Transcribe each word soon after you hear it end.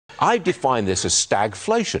I define this as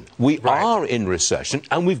stagflation. We are in recession,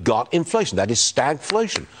 and we've got inflation. That is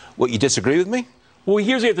stagflation. What, you disagree with me? Well,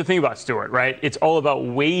 here's what you have to think about, Stuart, right? It's all about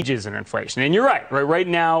wages and inflation. And you're right? Right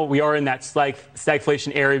now, we are in that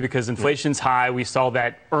stagflation area because inflation's high. We saw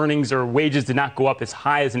that earnings or wages did not go up as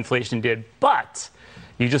high as inflation did. But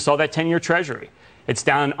you just saw that 10-year Treasury. It's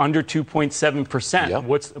down under 2.7%.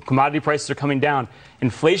 Yep. Commodity prices are coming down.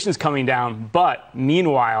 Inflation's coming down. But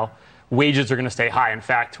meanwhile, wages are going to stay high. In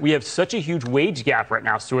fact, we have such a huge wage gap right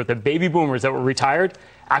now, Stuart, that baby boomers that were retired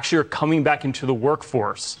actually are coming back into the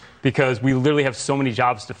workforce because we literally have so many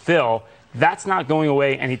jobs to fill. That's not going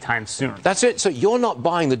away anytime soon. That's it. So you're not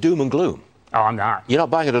buying the doom and gloom? Oh, I'm not. You're not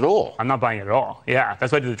buying it at all? I'm not buying it at all. Yeah,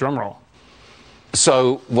 that's why I did the drum roll.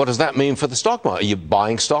 So what does that mean for the stock market? Are you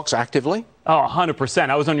buying stocks actively? Oh, 100%.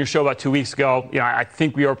 I was on your show about 2 weeks ago. You know, I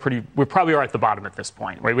think we probably are at the bottom at this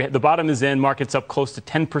point, right? The bottom is in. Market's up close to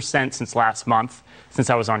 10% since last month, since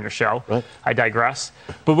I was on your show. Right. I digress.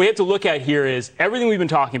 But what we have to look at here is everything we've been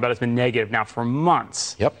talking about has been negative now for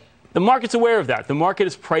months. Yep. The market's aware of that. The market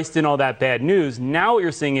has priced in all that bad news. Now what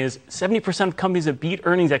you're seeing is 70% of companies have beat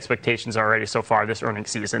earnings expectations already so far this earnings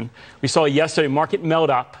season. We saw yesterday market melt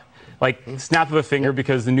up like snap of a finger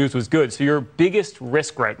because the news was good. So your biggest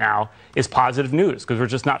risk right now is positive news because we're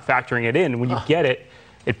just not factoring it in. And when you get it,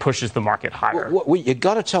 it pushes the market higher. Well, you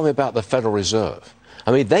got to tell me about the Federal Reserve.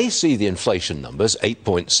 I mean, they see the inflation numbers,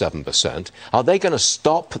 8.7%. Are they going to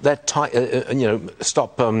stop their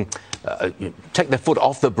take their foot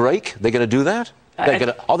off the brake? They're going to do that? Are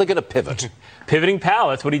they going to pivot? Pivoting pal,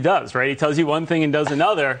 that's what he does, right? He tells you one thing and does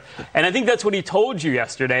another. And I think that's what he told you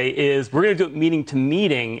yesterday is we're going to do it meeting to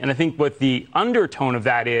meeting. And I think what the undertone of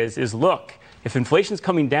that is look, if inflation's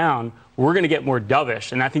coming down, we're going to get more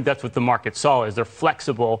dovish. And I think that's what the market saw is they're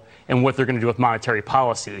flexible in what they're going to do with monetary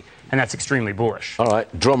policy. And that's extremely bullish. All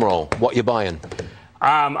right, drum roll. What you buying?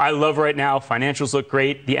 I love right now. Financials look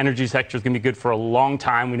great. The energy sector is going to be good for a long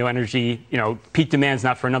time. We know energy, peak demand's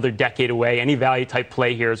not for another decade away. Any value type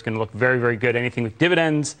play here is going to look very, very good. Anything with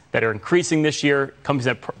dividends that are increasing this year, companies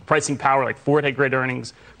that have pricing power like Ford had great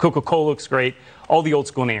earnings. Coca-Cola looks great. All the old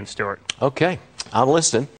school names, Stuart. Okay, I'm listening.